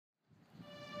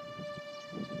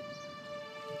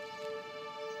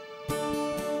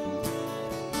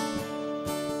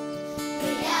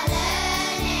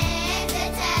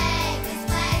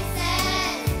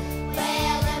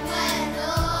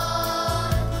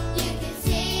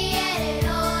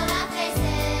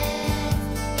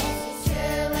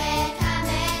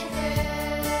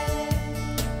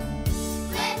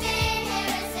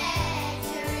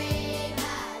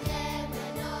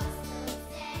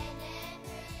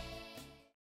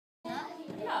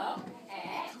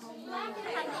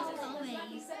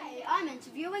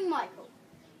interviewing Michael.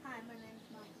 Hi, my name's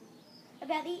Michael.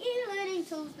 About the e-learning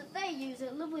tools that they use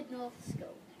at Linwood North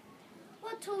School.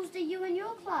 What tools do you and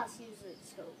your class use at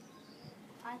school?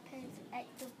 iPads,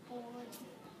 active boards,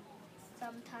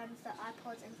 sometimes the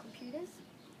iPods and computers.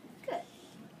 Good.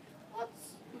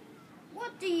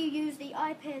 What do you use the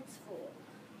iPads for?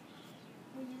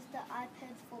 We use the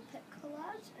iPads for pic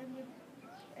collage,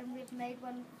 and we've made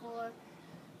one for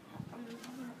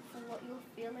what you're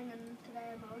feeling in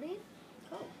today in Māori.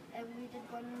 Cool. And we did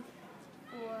one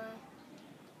for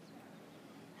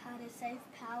how to save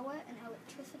power and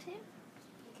electricity.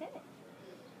 Okay.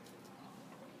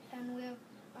 And we've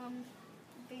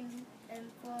and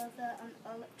for the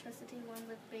electricity one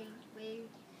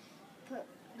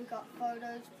we got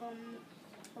photos from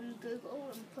Google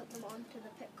and put them onto the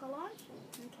pic collage.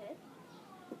 Okay.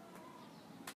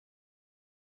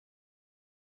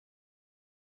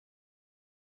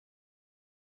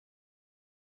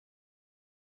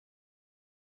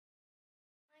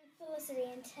 I'm Felicity,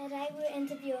 and today we're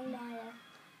interviewing Maya.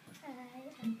 Hi,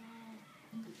 I'm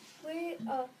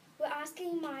Maya. We're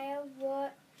asking Maya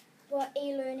what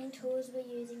e-learning tools we're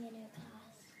using in her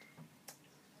class.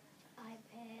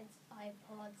 iPads,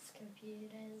 iPods,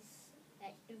 computers,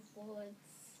 active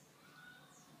boards,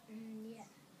 yeah.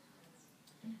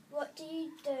 What do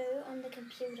you do on the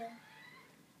computer?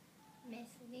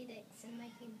 Mathematics and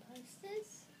making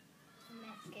posters, and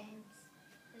math games,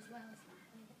 as well as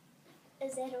that.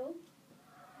 Is that all?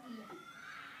 Yeah.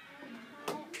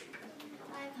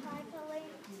 I've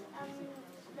hyperlinked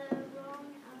the wrong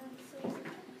answers.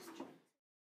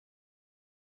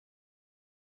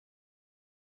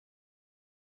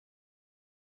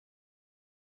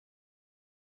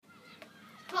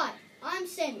 Hi, I'm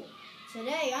Samuel.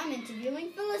 Today I'm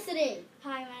interviewing Felicity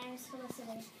Hi, my name is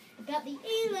Felicity. about the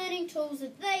e-learning tools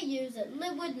that they use at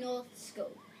Linwood North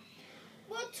School.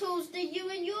 What tools do you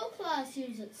and your class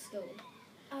use at school?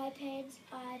 iPads,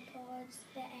 iPods,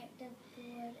 the active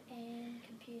board, and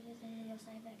computers, and we also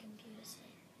have a computer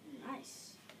set.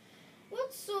 Nice.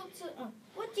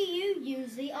 What do you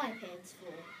use the iPads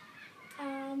for?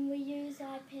 We use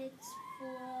iPads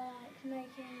for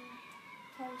making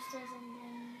posters,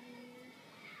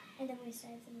 and then we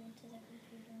save them onto the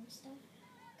computer and stuff.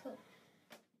 Cool.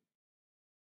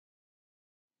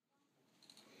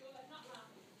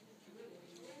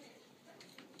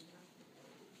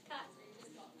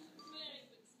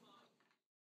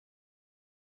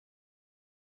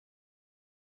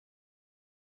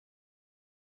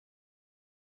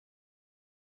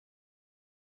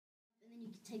 And then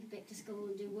you could take it back to school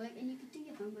and do work, and you could do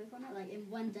your homework on it, like in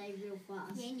one day, real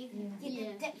fast. Yeah, and you can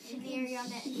get the dictionary on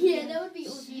it. Yeah, that would be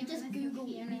awesome. You just Google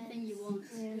anything you want.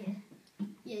 Yeah.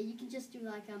 Yeah, you can just do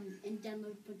like and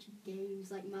download a bunch of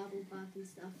games like Marble Park and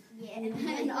stuff. Yeah, And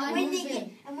when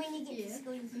you get Yeah. to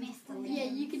school, you can mess them. Yeah,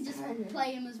 you can just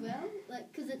play them as well.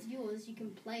 Like, because it's yours, you can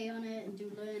play on it and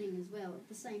do learning as well at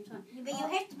the same time. Yeah, but you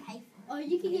have to pay for it. Oh,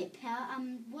 you can get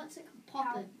what's it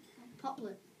called?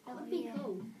 Poplet. That would be Yeah.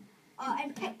 cool. Oh,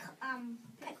 and pic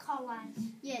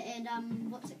collage. Yeah,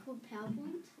 and what's it called?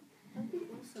 PowerPoint. That would be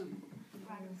awesome.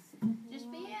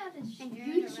 Just being able to And share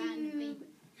it around would be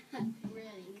YouTube.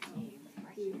 really cool.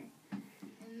 Yeah.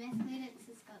 And mathematics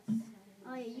has got so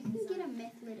Oh yeah, you can get a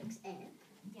Mathletics app.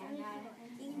 Yeah, no.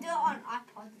 You can do it on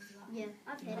iPods as well. Yeah,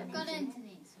 I've had it. I've got before.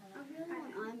 internet, so I really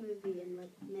want iMovie and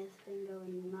like Math Bingo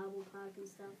and Marble Park and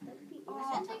stuff. That would be I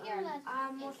awesome. don't think you're allowed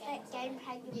to What's that game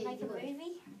how you Yeah, make you a would.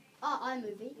 movie? Oh,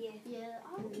 iMovie. Yeah. Yeah,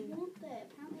 I want that.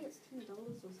 Apparently it's $10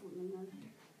 or something though.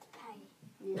 Pay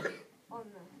Yeah, on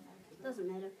the. doesn't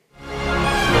matter.